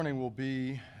Morning will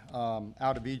be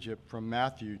out of Egypt from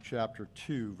Matthew chapter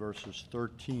 2, verses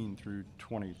 13 through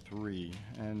 23.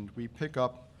 And we pick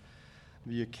up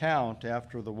the account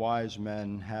after the wise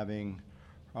men having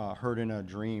heard in a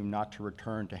dream not to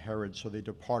return to Herod, so they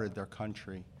departed their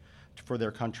country, for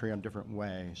their country on different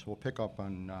ways. So we'll pick up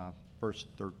on verse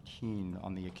 13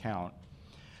 on the account.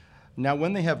 Now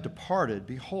when they have departed,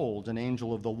 behold, an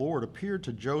angel of the Lord appeared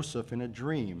to Joseph in a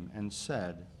dream and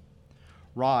said,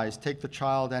 Rise, take the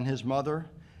child and his mother,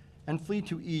 and flee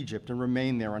to Egypt and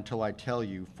remain there until I tell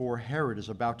you, for Herod is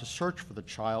about to search for the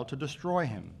child to destroy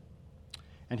him.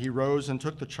 And he rose and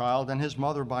took the child and his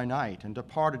mother by night and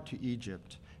departed to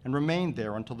Egypt and remained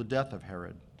there until the death of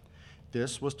Herod.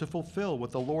 This was to fulfill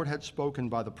what the Lord had spoken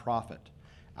by the prophet,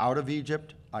 Out of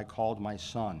Egypt I called my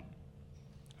son.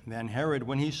 Then Herod,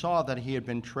 when he saw that he had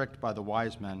been tricked by the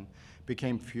wise men,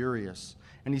 became furious,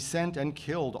 and he sent and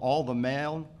killed all the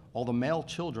male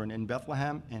children in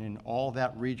Bethlehem and in all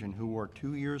that region who were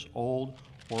 2 years old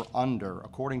or under,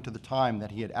 according to the time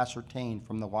that he had ascertained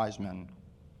from the wise men.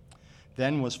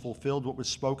 Then was fulfilled what was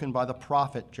spoken by the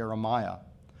prophet Jeremiah.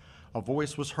 A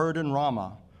voice was heard in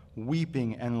Ramah,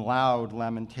 weeping and loud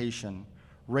lamentation,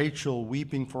 Rachel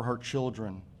weeping for her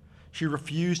children. She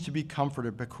refused to be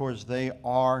comforted because they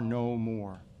are no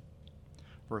more.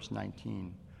 Verse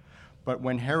 19. But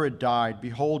when Herod died,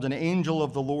 behold, an angel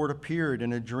of the Lord appeared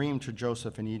in a dream to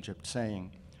Joseph in Egypt, saying,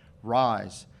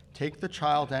 Rise, take the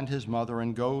child and his mother,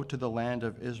 and go to the land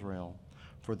of Israel,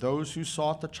 for those who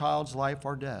sought the child's life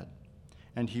are dead.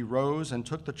 And he rose and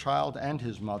took the child and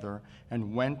his mother,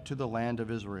 and went to the land of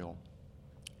Israel.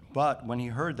 But when he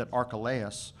heard that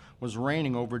Archelaus was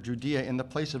reigning over Judea in the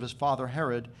place of his father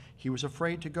Herod, he was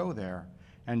afraid to go there.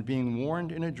 And being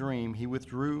warned in a dream, he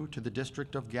withdrew to the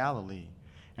district of Galilee.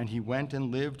 And he went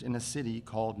and lived in a city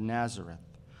called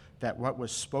Nazareth, that what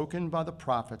was spoken by the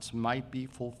prophets might be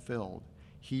fulfilled.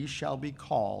 He shall be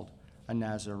called a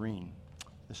Nazarene.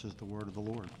 This is the word of the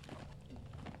Lord.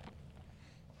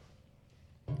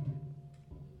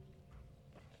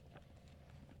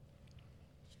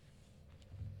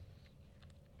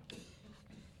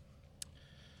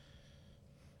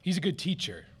 He's a good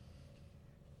teacher.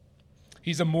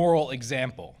 He's a moral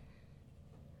example.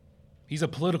 He's a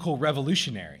political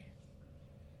revolutionary.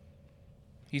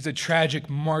 He's a tragic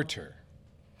martyr.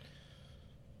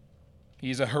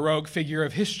 He's a heroic figure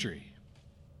of history.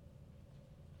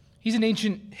 He's an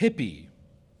ancient hippie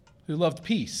who loved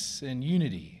peace and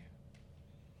unity.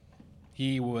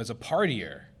 He was a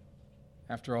partier.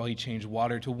 After all, he changed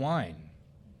water to wine.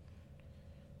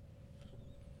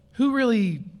 Who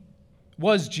really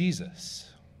was Jesus?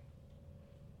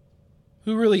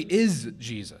 Who really is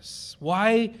Jesus?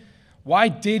 Why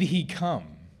did he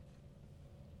come?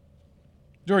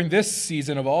 During this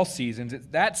season of all seasons,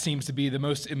 that seems to be the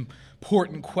most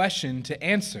important question to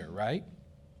answer, right?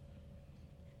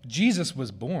 Jesus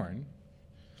was born,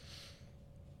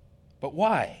 but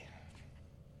why?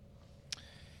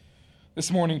 This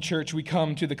morning, church, we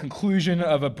come to the conclusion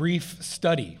of a brief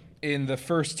study in the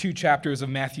first 2 chapters of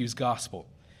Matthew's gospel.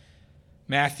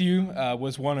 Matthew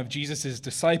was one of Jesus'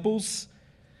 disciples,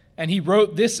 and he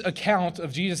wrote this account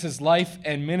of Jesus' life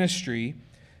and ministry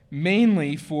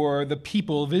mainly for the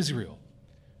people of Israel,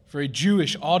 for a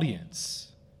Jewish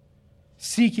audience,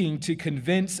 seeking to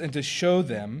convince and to show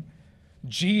them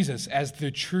Jesus as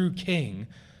the true king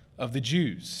of the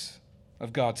Jews,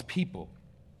 of God's people.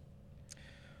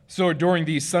 So during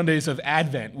these Sundays of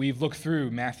Advent, we've looked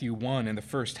through Matthew 1 and the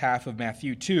first half of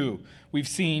Matthew 2. We've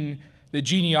seen the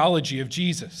genealogy of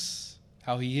Jesus,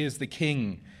 how he is the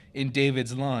king in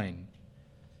David's line.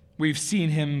 We've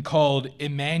seen him called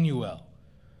Emmanuel,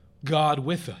 God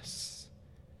with us.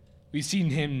 We've seen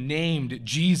him named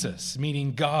Jesus,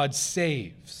 meaning God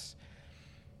saves.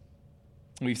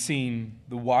 We've seen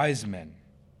the wise men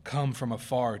come from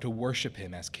afar to worship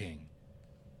him as king.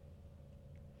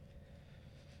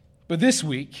 But this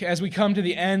week, as we come to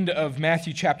the end of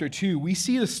Matthew chapter 2, we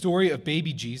see the story of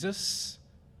baby Jesus,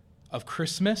 of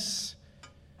Christmas,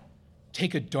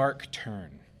 take a dark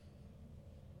turn.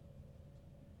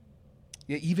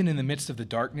 Yet even in the midst of the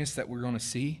darkness that we're going to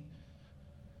see,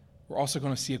 we're also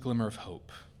going to see a glimmer of hope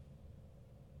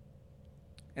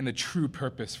and the true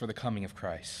purpose for the coming of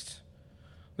Christ,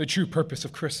 the true purpose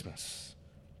of Christmas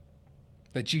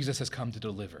that Jesus has come to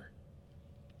deliver.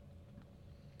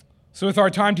 So with our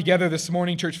time together this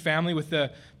morning, church family, with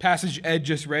the passage Ed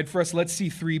just read for us, let's see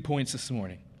 3 points this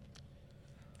morning.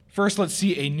 First, let's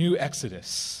see a new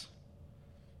Exodus.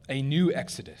 A new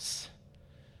Exodus.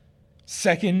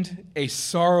 Second, a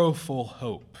sorrowful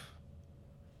hope.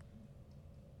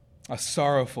 A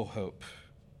sorrowful hope.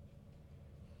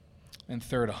 And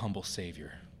third, a humble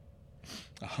Savior.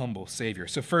 a humble Savior.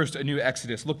 So first, a new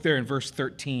Exodus. Look there in verse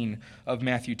 13 of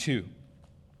Matthew 2.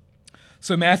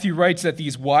 So Matthew writes that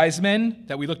these wise men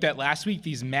that we looked at last week,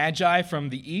 these magi from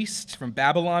the east, from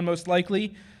Babylon most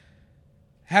likely,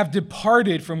 have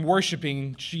departed from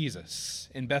worshiping Jesus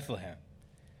in Bethlehem.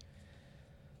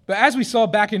 But as we saw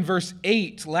back in verse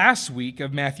 8 last week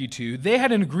of Matthew 2, they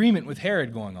had an agreement with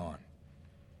Herod going on.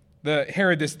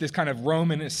 Herod, this kind of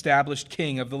Roman established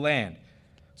king of the land.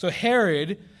 So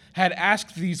Herod had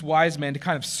asked these wise men to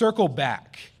kind of circle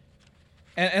back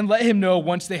and let him know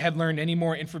once they had learned any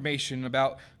more information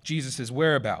about Jesus'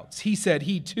 whereabouts. He said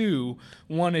he too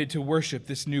wanted to worship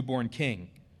this newborn king.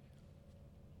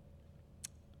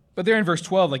 But there in verse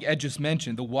 12, like Ed just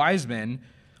mentioned, the wise men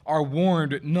are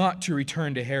warned not to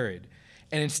return to Herod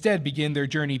and instead begin their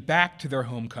journey back to their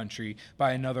home country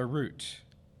by another route.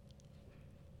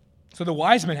 So the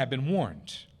wise men have been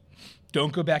warned.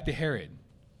 Don't go back to Herod.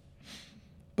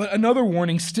 But another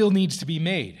warning still needs to be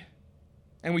made.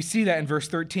 And we see that in verse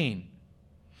 13.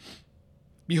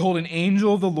 Behold, an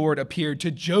angel of the Lord appeared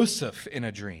to Joseph in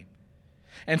a dream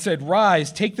and said,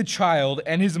 "Rise, take the child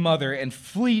and his mother and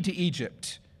flee to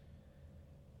Egypt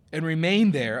and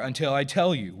remain there until I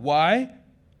tell you." Why?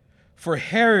 For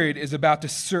Herod is about to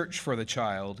search for the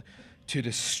child to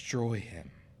destroy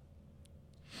him.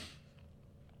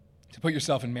 To put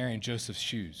yourself in Mary and Joseph's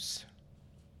shoes.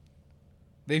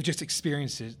 They've just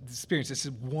experienced this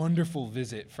wonderful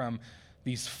visit from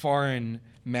these foreign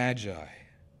magi.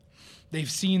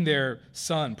 They've seen their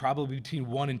son, probably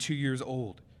between 1 and 2 years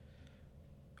old,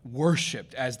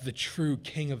 worshipped as the true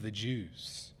king of the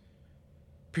Jews,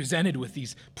 presented with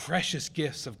these precious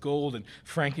gifts of gold and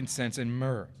frankincense and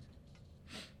myrrh.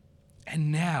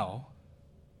 And now,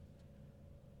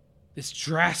 this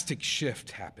drastic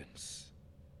shift happens.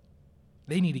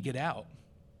 They need to get out.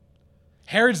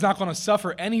 Herod's not going to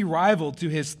suffer any rival to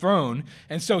his throne,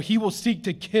 and so he will seek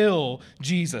to kill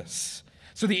Jesus.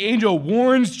 So the angel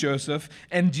warns Joseph,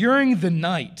 and during the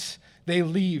night, they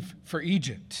leave for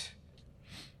Egypt.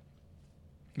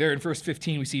 There in verse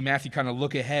 15, we see Matthew kind of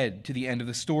look ahead to the end of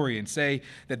the story and say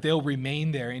that they'll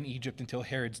remain there in Egypt until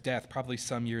Herod's death, probably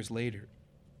some years later.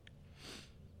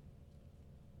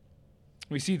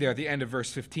 We see there at the end of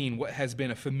verse 15 what has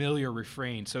been a familiar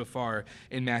refrain so far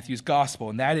in Matthew's gospel,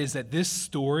 and that is that this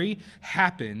story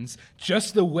happens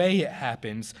just the way it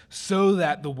happens so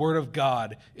that the word of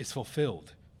God is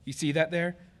fulfilled. You see that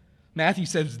there? Matthew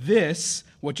says this,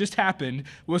 what just happened,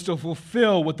 was to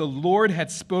fulfill what the Lord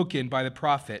had spoken by the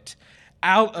prophet.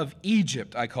 Out of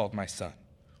Egypt I called my son.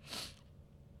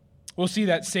 We'll see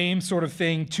that same sort of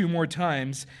thing 2 more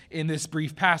times in this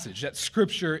brief passage, that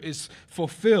Scripture is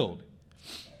fulfilled.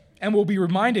 And we'll be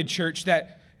reminded, church,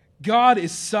 that God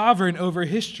is sovereign over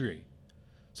history.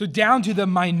 So down to the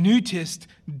minutest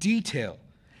detail,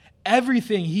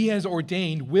 everything he has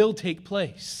ordained will take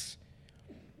place.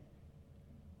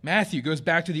 Matthew goes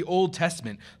back to the Old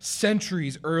Testament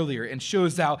centuries earlier and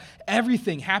shows how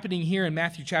everything happening here in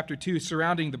Matthew chapter 2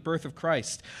 surrounding the birth of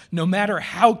Christ, no matter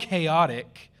how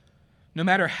chaotic, no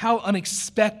matter how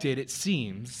unexpected it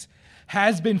seems,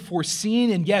 has been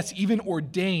foreseen and, yes, even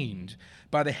ordained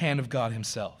by the hand of God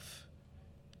himself.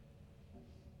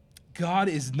 God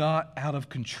is not out of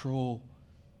control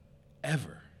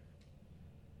ever,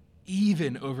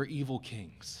 even over evil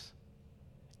kings,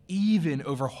 even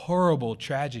over horrible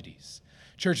tragedies.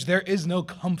 Church, there is no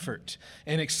comfort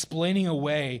in explaining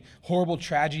away horrible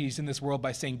tragedies in this world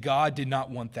by saying God did not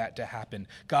want that to happen.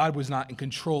 God was not in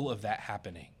control of that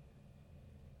happening.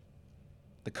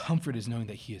 The comfort is knowing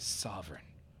that he is sovereign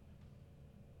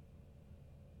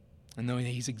and knowing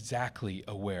that he's exactly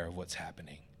aware of what's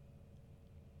happening.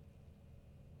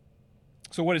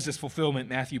 So what is this fulfillment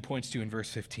Matthew points to in verse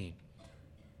 15?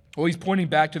 Well, he's pointing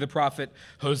back to the prophet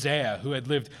Hosea, who had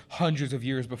lived hundreds of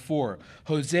years before.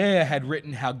 Hosea had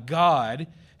written how God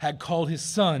had called his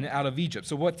son out of Egypt.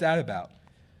 So what's that about?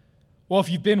 Well, if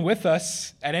you've been with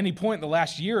us at any point in the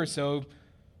last year or so,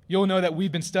 you'll know that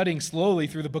we've been studying slowly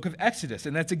through the book of Exodus,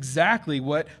 and that's exactly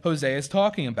what Hosea is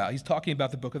talking about. He's talking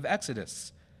about the book of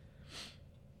Exodus.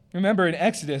 Remember, in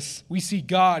Exodus, we see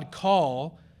God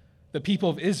call the people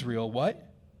of Israel what?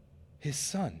 His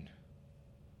son.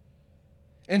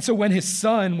 And so when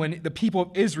the people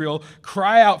of Israel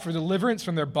cry out for deliverance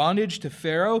from their bondage to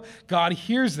Pharaoh, God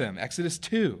hears them, Exodus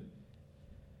 2.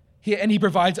 And he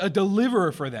provides a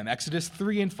deliverer for them, Exodus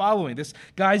 3 and following. This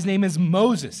guy's name is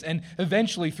Moses. And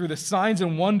eventually, through the signs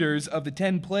and wonders of the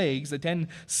 10 plagues, the 10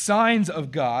 signs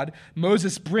of God,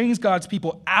 Moses brings God's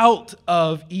people out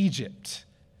of Egypt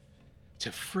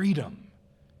to freedom,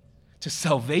 to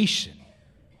salvation,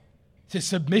 to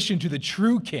submission to the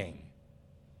true king.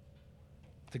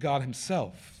 to God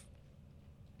himself.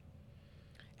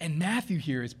 And Matthew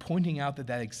here is pointing out that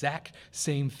that exact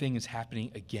same thing is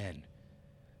happening again,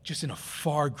 just in a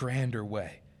far grander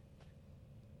way.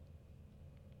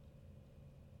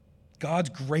 God's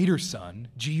greater son,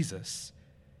 Jesus,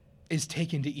 is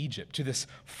taken to Egypt, to this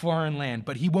foreign land,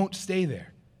 but he won't stay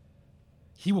there.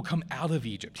 He will come out of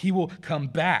Egypt. He will come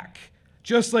back.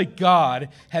 Just like God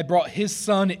had brought his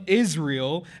son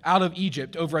Israel out of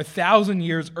Egypt over 1,000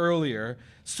 years earlier,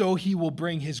 so he will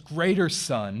bring his greater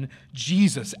son,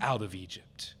 Jesus, out of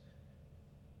Egypt,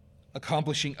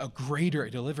 accomplishing a greater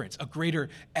deliverance, a greater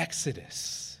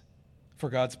exodus for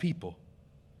God's people.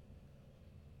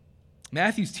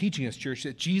 Matthew's teaching us, church,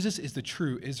 that Jesus is the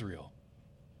true Israel,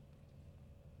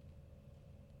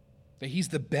 that he's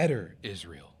the better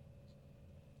Israel.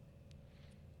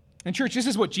 And church, this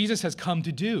is what Jesus has come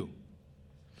to do.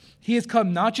 He has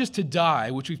come not just to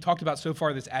die, which we've talked about so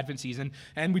far this Advent season,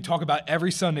 and we talk about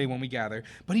every Sunday when we gather,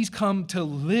 but he's come to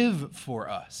live for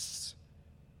us.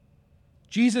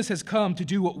 Jesus has come to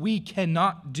do what we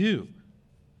cannot do.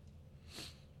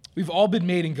 We've all been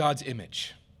made in God's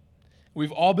image.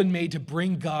 We've all been made to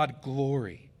bring God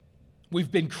glory.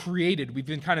 We've been created, we've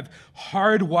been kind of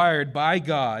hardwired by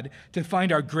God to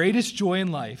find our greatest joy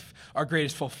in life, our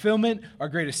greatest fulfillment, our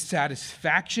greatest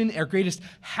satisfaction, our greatest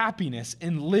happiness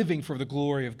in living for the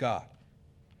glory of God.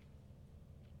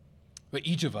 But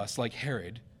each of us, like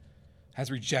Herod, has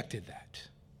rejected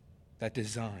that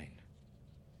design.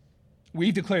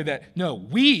 We've declared that, no,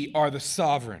 we are the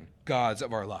sovereign gods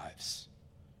of our lives.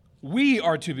 We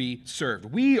are to be served.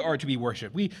 We are to be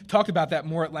worshiped. We talked about that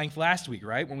more at length last week,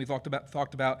 right? When we talked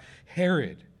about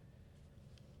Herod.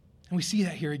 And we see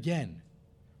that here again.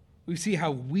 We see how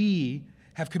we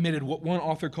have committed what one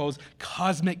author calls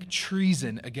cosmic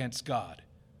treason against God,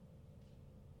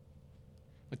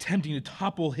 attempting to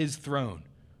topple his throne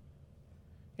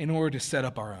in order to set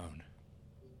up our own.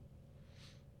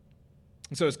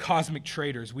 And so as cosmic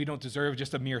traitors, we don't deserve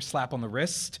just a mere slap on the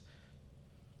wrist.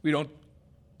 We don't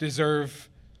deserve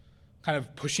kind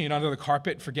of pushing it under the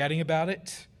carpet, forgetting about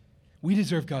it. We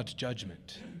deserve God's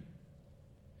judgment.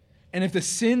 And if the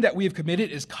sin that we have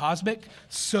committed is cosmic,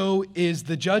 so is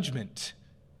the judgment.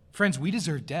 Friends, we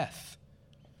deserve death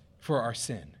for our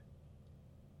sin.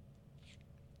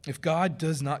 If God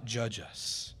does not judge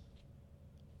us,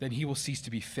 then he will cease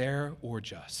to be fair or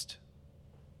just.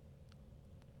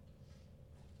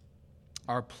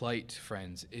 Our plight,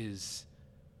 friends, is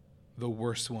the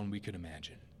worst one we could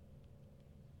imagine.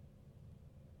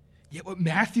 Yet what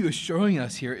Matthew is showing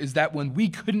us here is that when we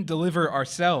couldn't deliver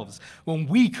ourselves, when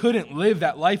we couldn't live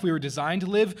that life we were designed to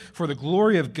live for the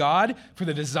glory of God, for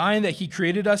the design that he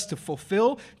created us to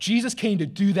fulfill, Jesus came to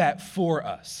do that for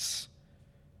us.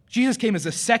 Jesus came as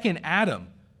a second Adam,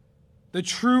 the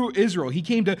true Israel. He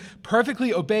came to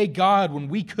perfectly obey God when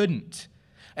we couldn't.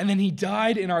 And then he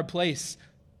died in our place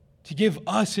to give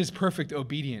us his perfect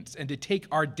obedience and to take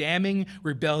our damning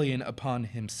rebellion upon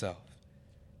himself.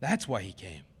 That's why he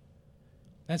came.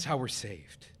 That's how we're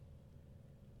saved.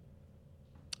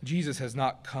 Jesus has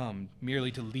not come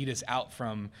merely to lead us out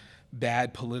from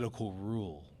bad political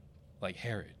rule like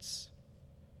Herod's,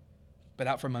 but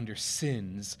out from under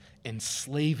sin's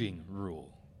enslaving rule.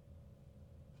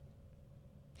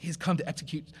 He has come to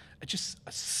execute just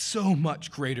a so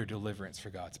much greater deliverance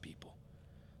for God's people.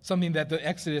 Something that the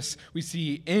Exodus we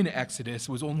see in Exodus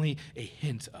was only a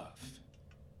hint of.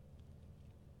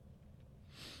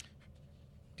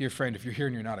 Dear friend, if you're here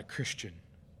and you're not a Christian,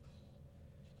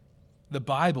 the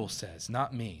Bible says,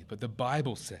 not me, but the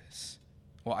Bible says,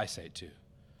 well, I say it too.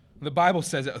 The Bible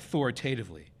says it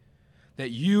authoritatively,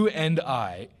 that you and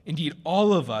I, indeed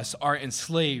all of us, are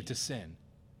enslaved to sin.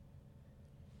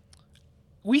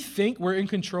 We think we're in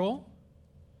control.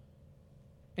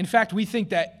 In fact, we think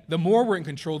that the more we're in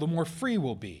control, the more free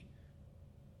we'll be.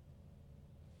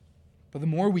 But the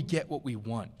more we get what we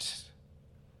want,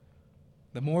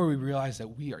 the more we realize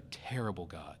that we are terrible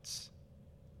gods,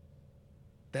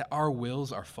 that our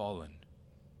wills are fallen.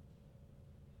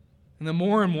 And the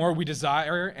more and more we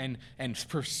desire and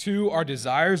pursue our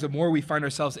desires, the more we find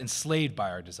ourselves enslaved by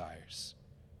our desires.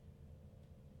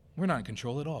 We're not in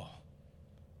control at all.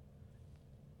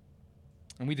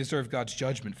 And we deserve God's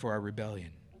judgment for our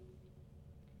rebellion.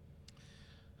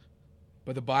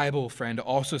 But the Bible, friend,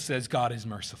 also says God is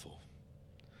merciful.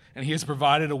 And he has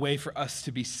provided a way for us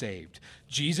to be saved.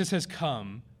 Jesus has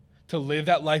come to live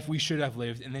that life we should have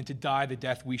lived and then to die the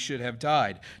death we should have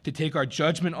died, to take our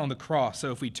judgment on the cross.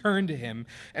 So if we turn to him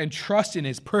and trust in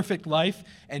his perfect life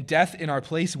and death in our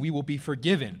place, we will be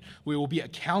forgiven. We will be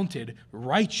accounted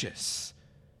righteous,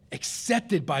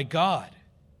 accepted by God,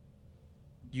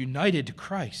 united to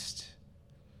Christ.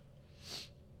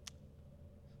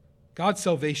 God's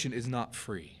salvation is not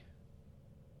free,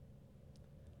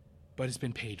 but it's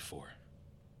been paid for.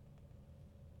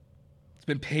 It's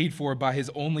been paid for by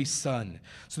his only Son,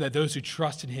 so that those who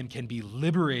trust in him can be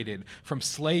liberated from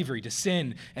slavery to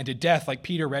sin and to death, like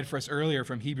Peter read for us earlier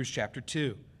from Hebrews chapter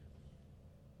 2.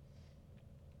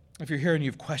 If you're here and you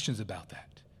have questions about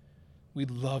that, we'd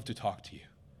love to talk to you.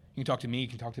 You can talk to me, you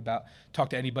can talk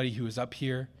to anybody who is up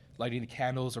here lighting the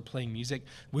candles or playing music.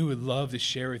 We would love to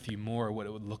share with you more what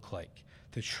it would look like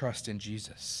to trust in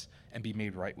Jesus and be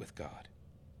made right with God.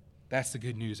 That's the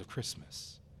good news of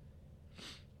Christmas.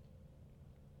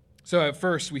 So at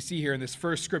first, we see here in this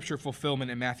first scripture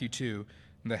fulfillment in Matthew 2,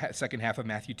 in the second half of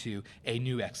Matthew 2, a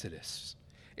new exodus,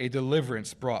 a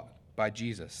deliverance brought by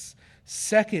Jesus.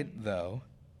 Second, though,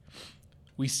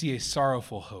 we see a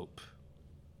sorrowful hope.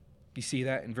 You see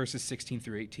that in verses 16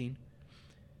 through 18?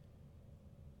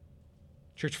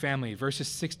 Church family, verses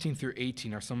 16 through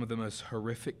 18 are some of the most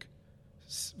horrific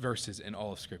verses in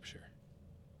all of Scripture.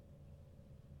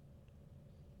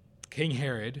 King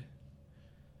Herod,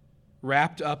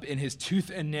 wrapped up in his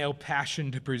tooth and nail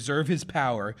passion to preserve his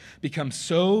power, becomes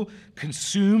so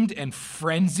consumed and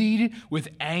frenzied with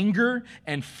anger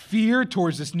and fear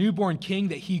towards this newborn king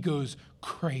that he goes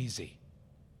crazy.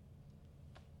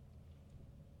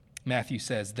 Matthew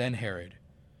says, "Then Herod,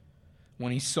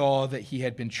 when he saw that he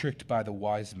had been tricked by the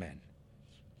wise men,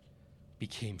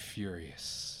 became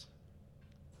furious."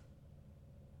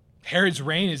 Herod's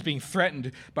reign is being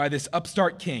threatened by this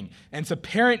upstart king, and it's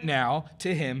apparent now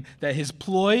to him that his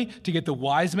ploy to get the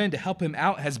wise men to help him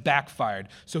out has backfired,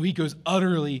 so he goes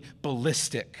utterly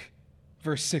ballistic.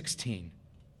 Verse 16,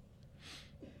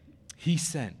 he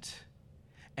sent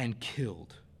and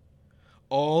killed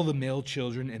all the male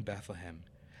children in Bethlehem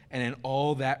and in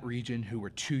all that region who were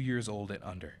 2 years old and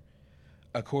under,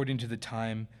 according to the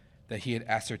time that he had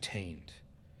ascertained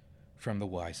from the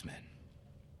wise men.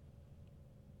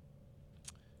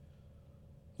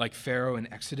 Like Pharaoh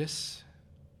in Exodus,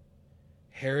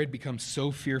 Herod becomes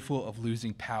so fearful of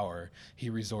losing power, he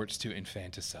resorts to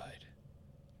infanticide.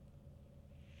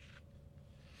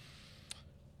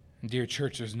 And dear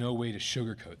church, there's no way to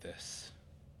sugarcoat this.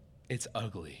 It's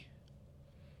ugly.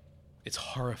 It's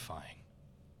horrifying.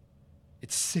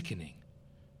 It's sickening.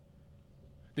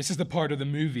 This is the part of the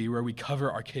movie where we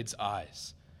cover our kids'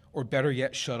 eyes, or better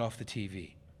yet, shut off the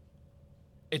TV.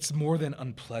 It's more than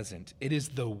unpleasant. It is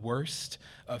the worst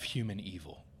of human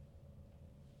evil.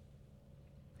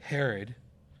 Herod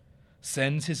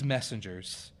sends his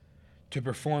messengers to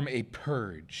perform a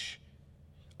purge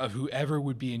of whoever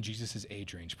would be in Jesus'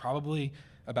 age range, probably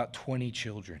about 20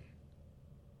 children,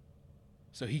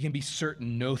 so he can be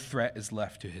certain no threat is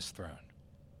left to his throne.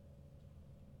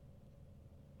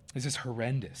 This is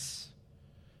horrendous,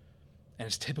 and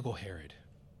it's typical Herod.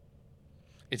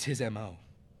 It's his MO.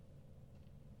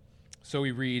 So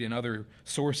we read in other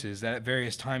sources that at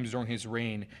various times during his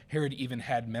reign, Herod even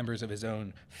had members of his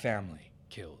own family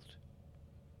killed.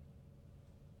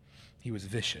 He was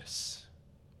vicious,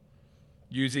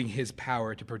 using his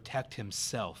power to protect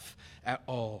himself at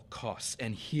all costs.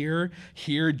 And here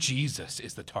Jesus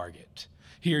is the target.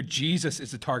 Here Jesus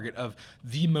is the target of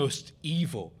the most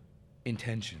evil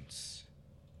intentions.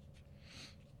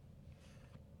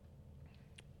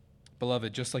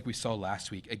 Beloved, just like we saw last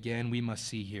week, again, we must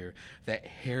see here that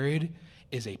Herod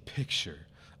is a picture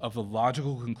of the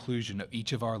logical conclusion of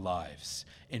each of our lives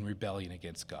in rebellion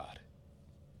against God.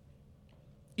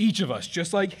 Each of us,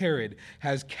 just like Herod,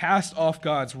 has cast off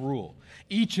God's rule.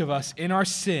 Each of us, in our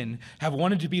sin, have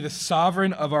wanted to be the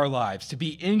sovereign of our lives, to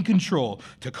be in control,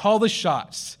 to call the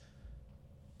shots,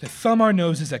 to thumb our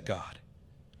noses at God.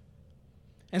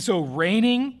 And so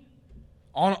reigning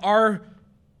on our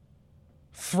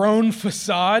throne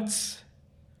facades,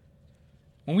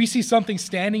 when we see something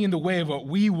standing in the way of what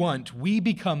we want, we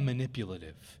become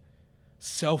manipulative,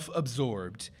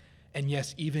 self-absorbed, and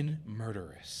yes, even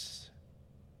murderous.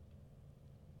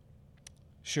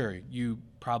 Sure, you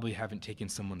probably haven't taken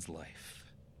someone's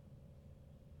life.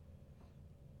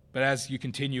 But as you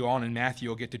continue on in Matthew,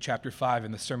 you'll get to chapter 5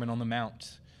 in the Sermon on the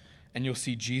Mount, and you'll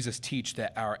see Jesus teach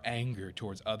that our anger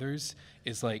towards others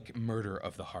is like murder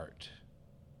of the heart.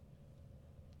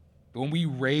 But when we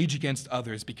rage against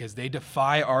others because they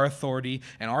defy our authority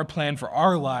and our plan for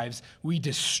our lives, we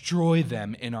destroy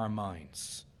them in our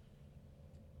minds.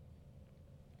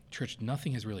 Church,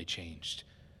 nothing has really changed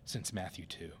since Matthew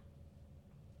 2.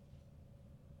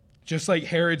 Just like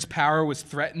Herod's power was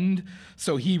threatened,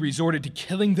 so he resorted to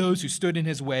killing those who stood in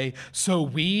his way, so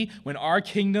we, when our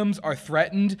kingdoms are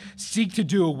threatened, seek to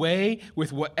do away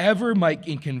with whatever might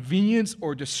inconvenience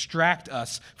or distract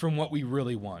us from what we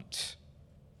really want.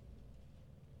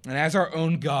 And as our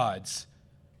own gods,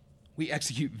 we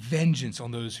execute vengeance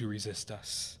on those who resist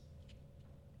us,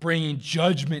 bringing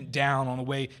judgment down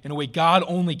in a way God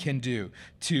only can do,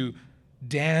 to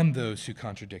damn those who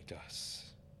contradict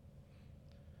us.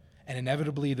 And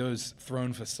inevitably, those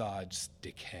throne facades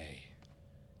decay,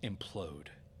 implode,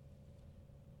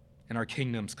 and our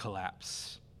kingdoms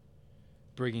collapse,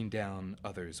 bringing down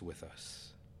others with us.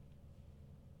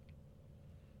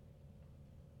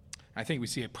 I think we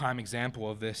see a prime example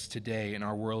of this today in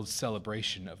our world's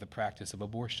celebration of the practice of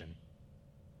abortion.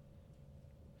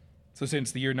 So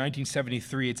since the year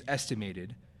 1973, it's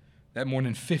estimated that more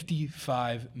than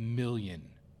 55 million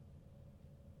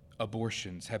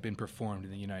abortions have been performed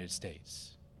in the United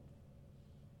States.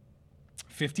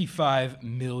 55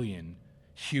 million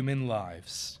human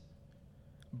lives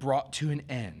brought to an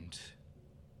end,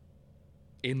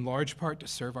 in large part to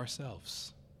serve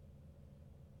ourselves,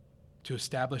 to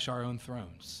establish our own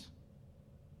thrones,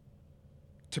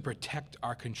 to protect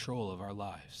our control of our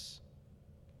lives.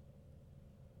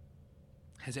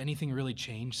 Has anything really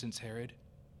changed since Herod?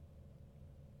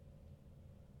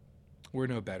 We're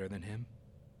no better than him.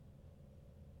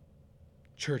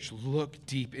 Church, look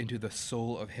deep into the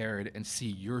soul of Herod and see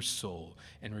your soul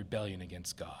in rebellion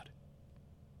against God,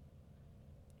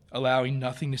 allowing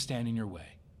nothing to stand in your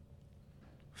way,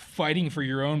 fighting for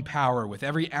your own power with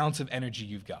every ounce of energy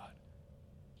you've got.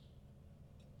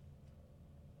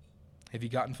 Have you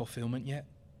gotten fulfillment yet?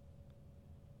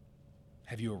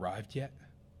 Have you arrived yet?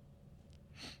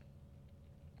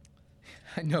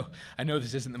 I know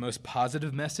this isn't the most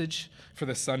positive message for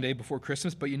the Sunday before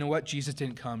Christmas, but you know what? Jesus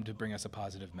didn't come to bring us a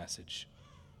positive message.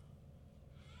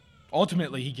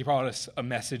 Ultimately, he brought us a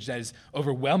message that is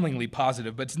overwhelmingly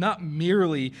positive, but it's not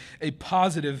merely a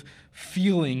positive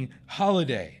feeling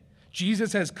holiday.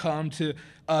 Jesus has come to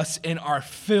us in our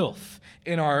filth,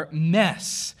 in our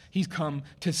mess. He's come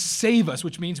to save us,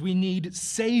 which means we need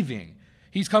saving.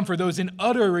 He's come for those in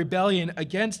utter rebellion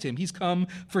against him. He's come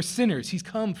for sinners. He's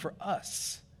come for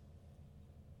us.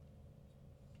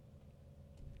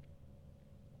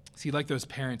 See, like those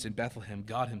parents in Bethlehem,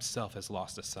 God himself has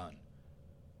lost a son.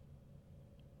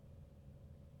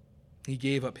 He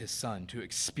gave up his son to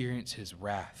experience his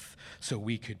wrath so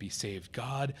we could be saved.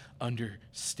 God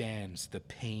understands the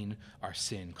pain our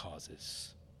sin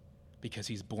causes because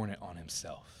he's borne it on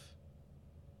himself.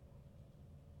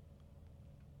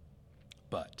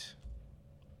 But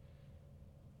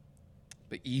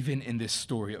even in this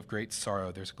story of great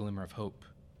sorrow, there's a glimmer of hope.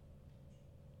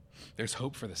 There's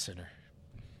hope for the sinner.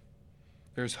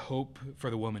 There's hope for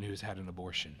the woman who's had an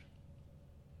abortion.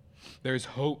 There's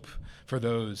hope for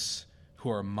those who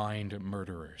are mind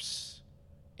murderers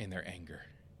in their anger.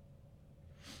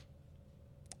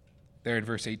 There in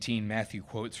verse 18, Matthew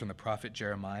quotes from the prophet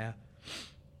Jeremiah.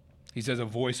 He says, "A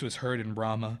voice was heard in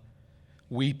Ramah,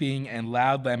 weeping and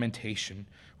loud lamentation,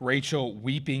 Rachel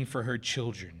weeping for her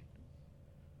children.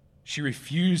 She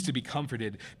refused to be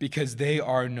comforted because they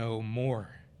are no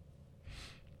more."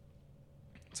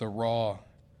 It's a raw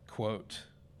quote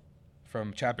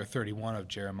from chapter 31 of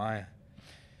Jeremiah,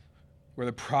 where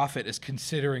the prophet is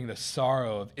considering the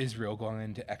sorrow of Israel going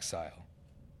into exile.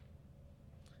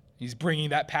 He's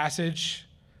bringing that passage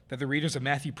that the readers of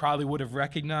Matthew probably would have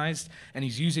recognized, and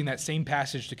he's using that same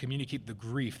passage to communicate the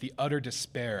grief, the utter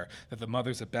despair that the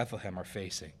mothers of Bethlehem are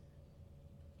facing.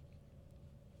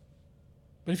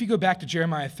 But if you go back to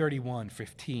Jeremiah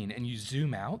 31:15 and you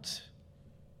zoom out,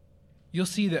 you'll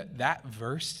see that that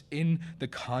verse in the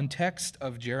context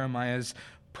of Jeremiah's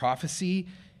prophecy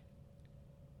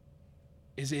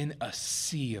is in a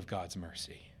sea of God's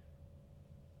mercy.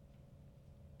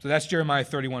 So that's Jeremiah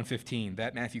 31:15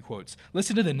 that Matthew quotes.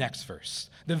 Listen to the next verse,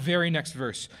 the very next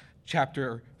verse,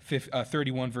 chapter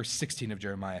 31, verse 16 of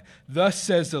Jeremiah. "Thus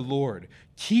says the Lord,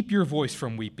 keep your voice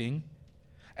from weeping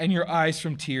and your eyes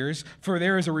from tears, for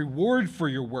there is a reward for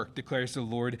your work, declares the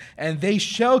Lord, and they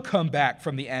shall come back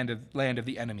from the land of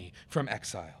the enemy, from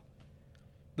exile."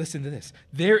 Listen to this.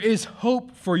 "There is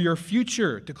hope for your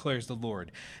future, declares the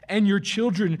Lord, and your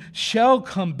children shall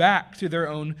come back to their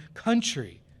own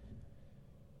country."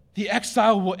 The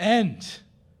exile will end.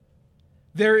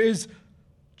 There is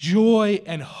joy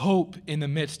and hope in the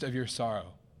midst of your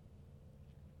sorrow.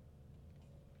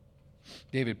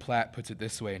 David Platt puts it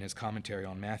this way in his commentary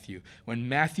on Matthew. When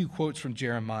Matthew quotes from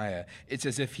Jeremiah, it's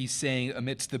as if he's saying,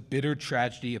 amidst the bitter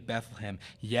tragedy of Bethlehem,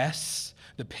 yes,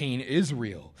 the pain is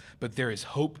real, but there is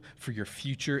hope for your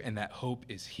future, and that hope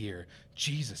is here.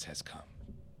 Jesus has come.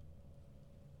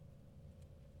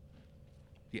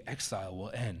 The exile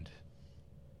will end.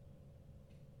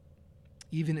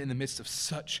 Even in the midst of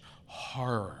such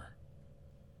horror,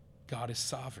 God is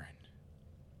sovereign.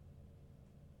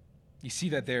 You see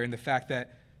that there in the fact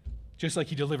that just like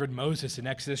he delivered Moses in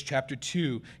Exodus chapter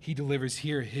 2, he delivers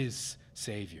here his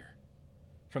Savior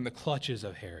from the clutches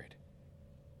of Herod.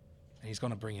 And he's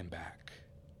going to bring him back.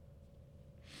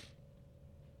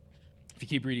 If you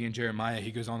keep reading in Jeremiah,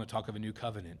 he goes on to talk of a new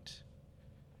covenant,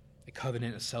 a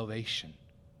covenant of salvation,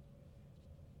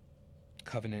 a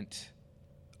covenant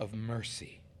of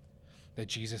mercy that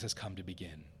Jesus has come to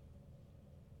begin.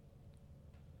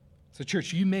 So,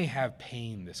 church, you may have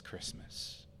pain this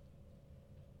Christmas.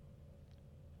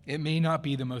 It may not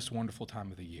be the most wonderful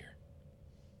time of the year.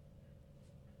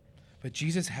 But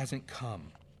Jesus hasn't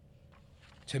come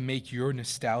to make your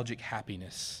nostalgic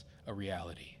happiness a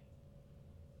reality,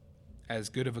 as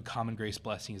good of a common grace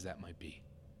blessing as that might be.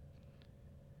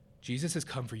 Jesus has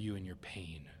come for you in your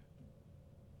pain.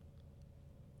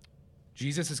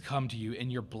 Jesus has come to you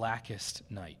in your blackest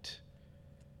night,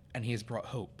 and he has brought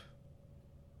hope.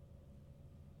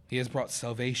 He has brought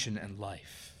salvation and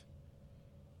life.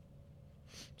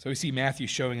 So we see Matthew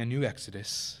showing a new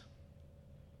Exodus,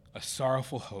 a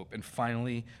sorrowful hope, and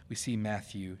finally we see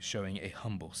Matthew showing a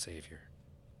humble Savior.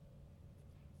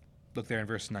 Look there in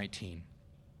verse 19.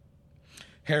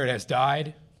 Herod has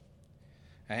died.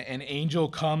 An angel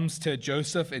comes to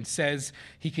Joseph and says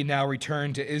he can now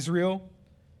return to Israel.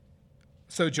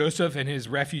 So Joseph and his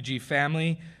refugee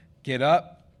family get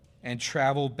up and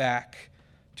travel back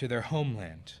to their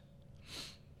homeland.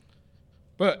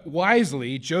 But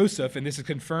wisely, Joseph, and this is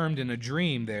confirmed in a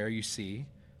dream there, you see,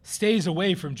 stays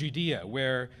away from Judea,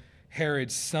 where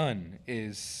Herod's son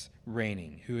is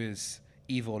reigning, who is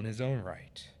evil in his own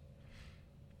right.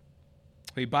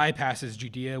 He bypasses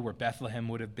Judea, where Bethlehem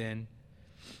would have been,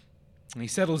 and he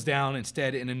settles down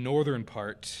instead in a northern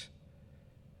part,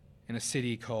 in a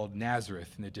city called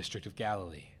Nazareth in the district of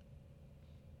Galilee.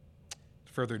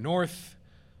 Further north,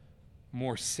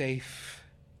 more safe.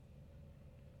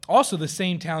 Also the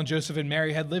same town Joseph and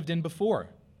Mary had lived in before.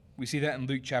 We see that in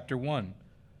Luke chapter 1.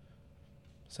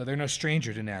 So they're no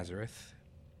stranger to Nazareth.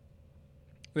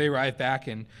 They arrive back,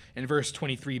 and in verse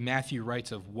 23, Matthew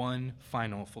writes of one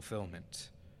final fulfillment.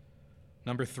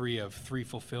 Number 3 of 3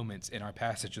 fulfillments in our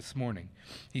passage this morning.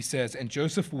 He says, "And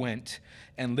Joseph went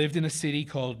and lived in a city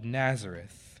called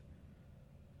Nazareth,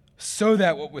 so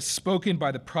that what was spoken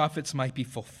by the prophets might be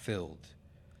fulfilled,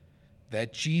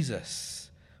 that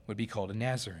Jesus would be called a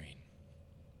Nazarene."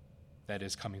 That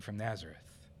is, coming from Nazareth.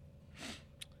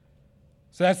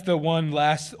 So that's the one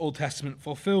last Old Testament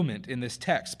fulfillment in this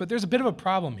text. But there's a bit of a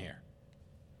problem here.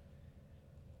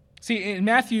 See, in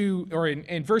Matthew, or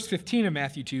in verse 15 of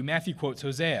Matthew 2, Matthew quotes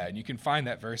Hosea, and you can find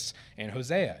that verse in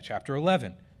Hosea chapter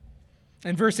 11.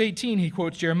 In verse 18, he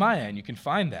quotes Jeremiah, and you can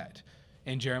find that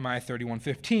in Jeremiah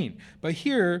 31:15. But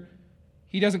here,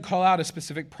 he doesn't call out a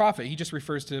specific prophet. He just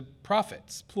refers to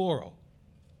prophets, plural.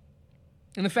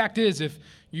 And the fact is, if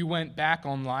you went back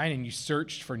online and you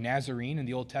searched for Nazarene in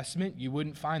the Old Testament, you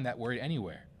wouldn't find that word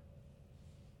anywhere.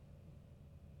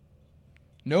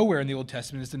 Nowhere in the Old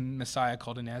Testament is the Messiah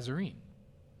called a Nazarene.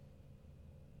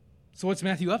 So what's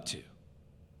Matthew up to? Is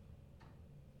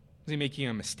he making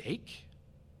a mistake?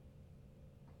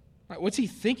 What's he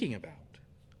thinking about?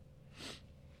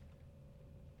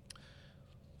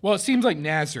 Well, it seems like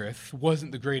Nazareth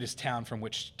wasn't the greatest town from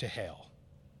which to hail.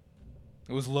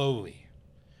 It was lowly.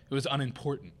 It was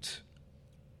unimportant.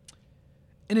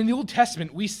 And in the Old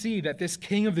Testament, we see that this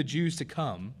King of the Jews to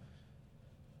come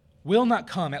will not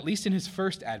come, at least in his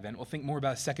first advent. We'll think more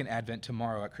about his second advent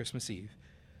tomorrow at Christmas Eve.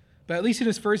 But at least in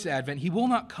his first advent, he will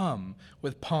not come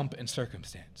with pomp and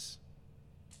circumstance.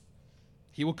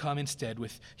 He will come instead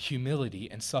with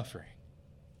humility and suffering.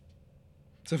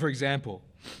 So, for example,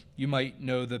 you might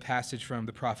know the passage from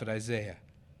the prophet Isaiah,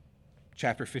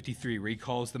 chapter 53, where he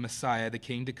calls the Messiah, the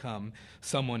King to come,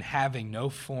 someone having no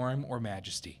form or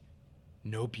majesty,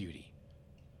 no beauty,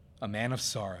 a man of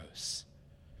sorrows,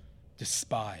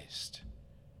 despised,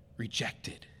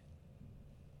 rejected.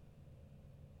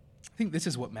 I think this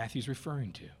is what Matthew's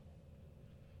referring to.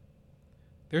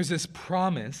 There's this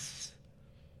promise,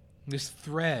 this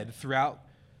thread throughout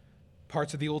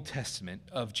parts of the Old Testament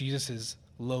of Jesus'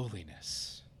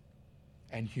 lowliness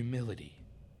and humility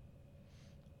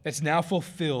that's now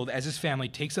fulfilled as his family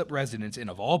takes up residence in,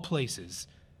 of all places,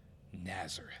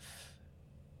 Nazareth.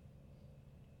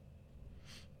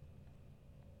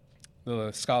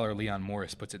 The scholar Leon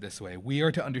Morris puts it this way: we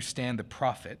are to understand the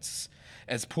prophets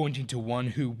as pointing to one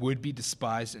who would be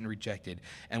despised and rejected,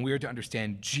 and we are to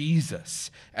understand Jesus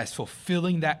as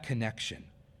fulfilling that connection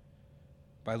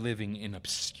by living in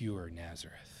obscure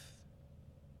Nazareth.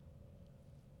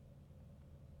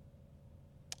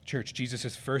 Church,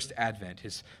 Jesus' first advent,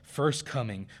 his first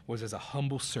coming, was as a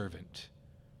humble servant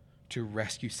to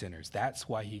rescue sinners. That's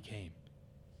why he came.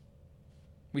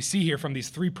 We see here from these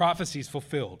three prophecies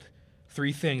fulfilled,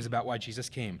 three things about why Jesus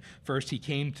came. First, he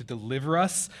came to deliver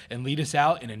us and lead us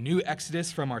out in a new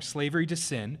exodus from our slavery to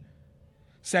sin.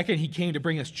 Second, he came to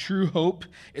bring us true hope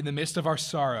in the midst of our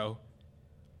sorrow.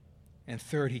 And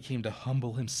third, he came to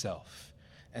humble himself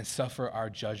and suffer our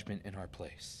judgment in our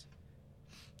place.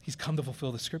 He's come to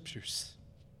fulfill the scriptures.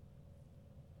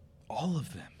 All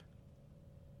of them.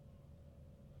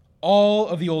 All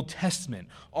of the Old Testament,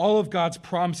 all of God's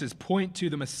promises point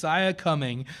to the Messiah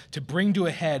coming to bring to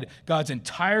a head God's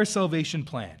entire salvation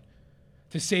plan,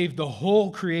 to save the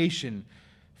whole creation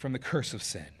from the curse of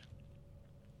sin.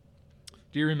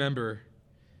 Do you remember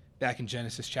back in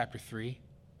Genesis chapter 3?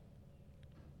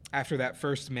 After that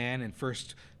first man and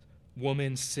first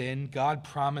woman sin, God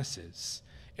promises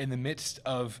in the midst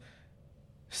of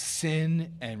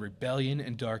sin and rebellion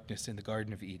and darkness in the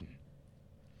Garden of Eden,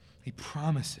 he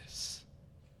promises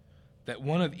that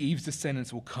one of Eve's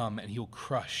descendants will come and he will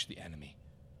crush the enemy,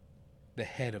 the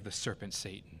head of the serpent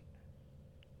Satan.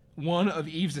 One of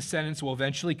Eve's descendants will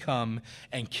eventually come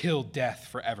and kill death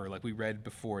forever, like we read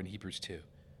before in Hebrews 2,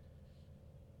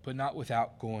 but not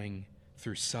without going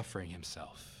through suffering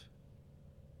himself.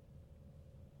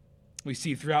 We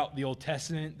see throughout the Old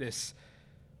Testament this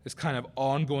kind of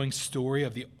ongoing story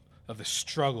of the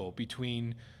struggle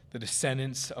between the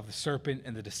descendants of the serpent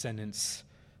and the descendants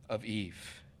of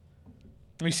Eve.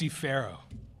 We see Pharaoh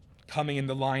coming in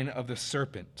the line of the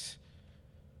serpent,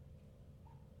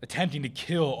 attempting to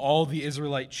kill all the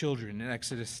Israelite children in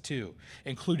Exodus 2,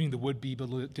 including the would-be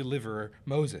deliverer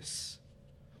Moses.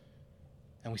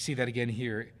 And we see that again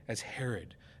here as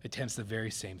Herod attempts the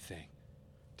very same thing,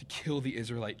 to kill the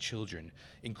Israelite children,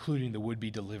 including the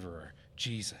would-be deliverer,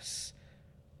 Jesus.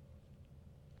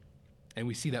 And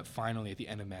we see that finally at the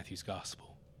end of Matthew's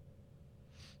gospel,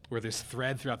 where this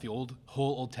thread throughout the whole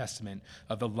Old Testament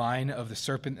of the line of the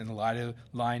serpent and the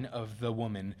line of the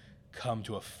woman come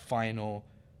to a final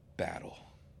battle.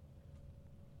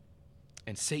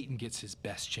 And Satan gets his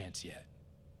best chance yet.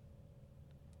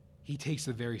 He takes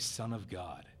the very Son of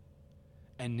God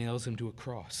and nails him to a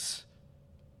cross.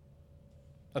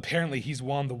 Apparently, he's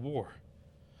won the war.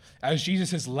 As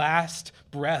Jesus' last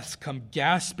breaths come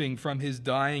gasping from his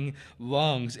dying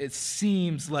lungs, it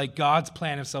seems like God's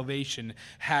plan of salvation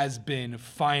has been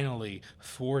finally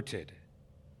thwarted.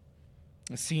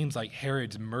 It seems like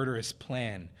Herod's murderous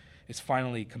plan is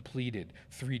finally completed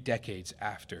 3 decades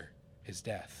after his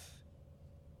death.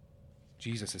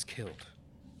 Jesus is killed.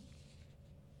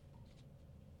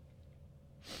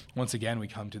 Once again, we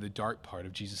come to the dark part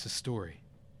of Jesus' story,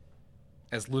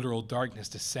 as literal darkness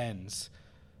descends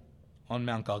on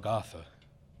Mount Golgotha.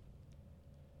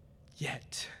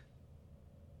 Yet,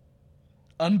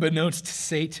 unbeknownst to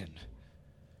Satan,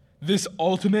 this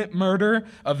ultimate murder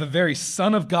of the very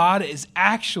Son of God is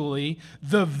actually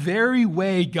the very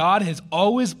way God has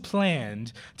always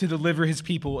planned to deliver his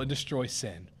people and destroy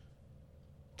sin.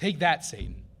 Take that,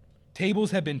 Satan.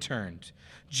 Tables have been turned.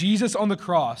 Jesus on the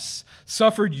cross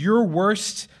suffered your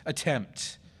worst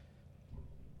attempt,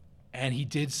 and he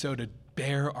did so to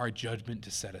bear our judgment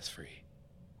to set us free.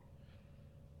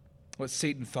 What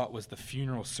Satan thought was the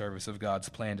funeral service of God's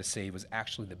plan to save was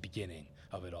actually the beginning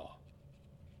of it all.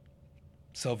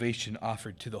 Salvation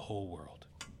offered to the whole world.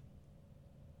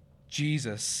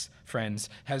 Jesus, friends,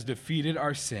 has defeated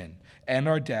our sin and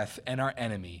our death and our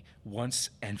enemy once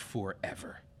and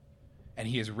forever. And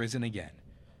he has risen again,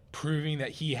 proving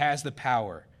that he has the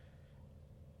power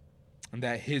and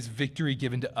that his victory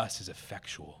given to us is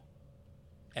effectual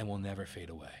and will never fade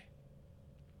away.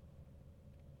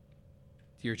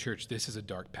 Dear church, this is a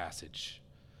dark passage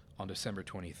on December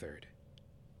 23rd.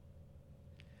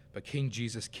 But King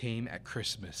Jesus came at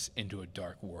Christmas into a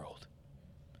dark world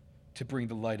to bring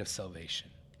the light of salvation.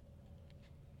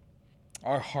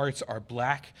 Our hearts are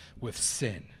black with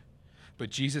sin,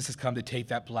 but Jesus has come to take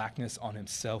that blackness on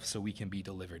himself so we can be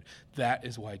delivered. That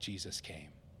is why Jesus came.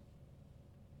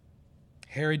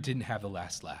 Herod didn't have the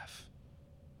last laugh.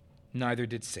 Neither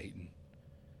did Satan.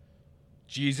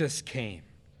 Jesus came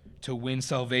to win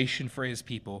salvation for his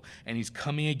people, and he's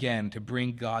coming again to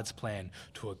bring God's plan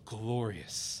to a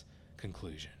glorious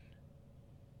conclusion.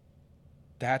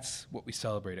 That's what we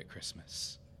celebrate at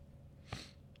Christmas.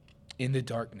 In the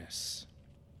darkness,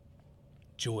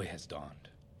 joy has dawned.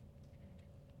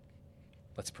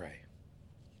 Let's pray.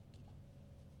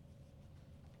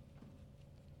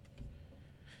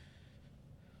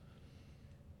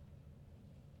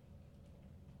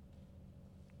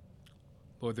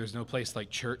 Lord, there's no place like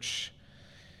church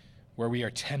where we are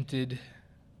tempted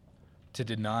to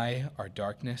deny our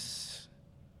darkness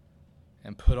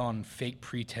and put on fake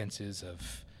pretenses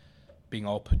of being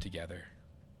all put together.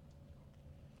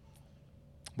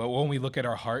 But when we look at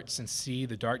our hearts and see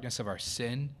the darkness of our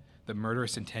sin, the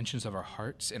murderous intentions of our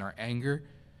hearts and our anger,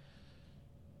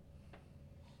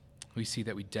 we see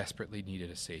that we desperately needed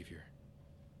a Savior.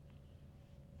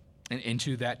 And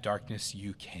into that darkness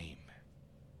you came.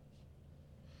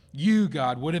 You,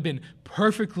 God, would have been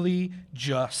perfectly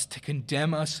just to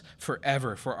condemn us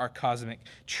forever for our cosmic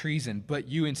treason, but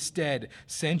you instead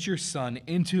sent your Son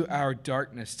into our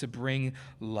darkness to bring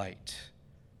light.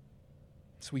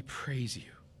 So we praise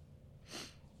you.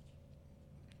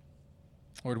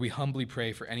 Lord, we humbly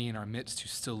pray for any in our midst who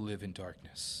still live in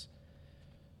darkness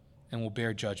and will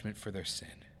bear judgment for their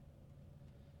sin.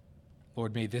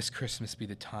 Lord, may this Christmas be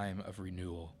the time of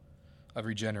renewal, of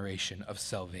regeneration, of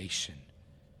salvation.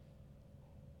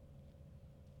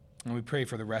 And we pray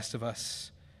for the rest of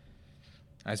us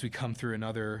as we come through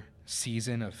another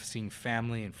season of seeing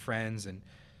family and friends and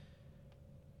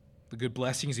the good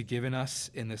blessings you've given us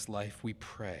in this life. We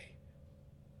pray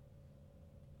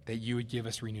that you would give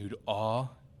us renewed awe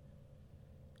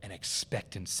and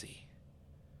expectancy,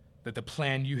 that the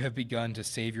plan you have begun to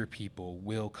save your people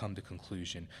will come to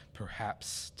conclusion,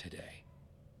 perhaps today.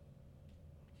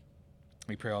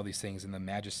 We pray all these things in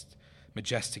the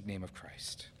majestic name of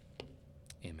Christ.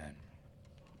 Amen.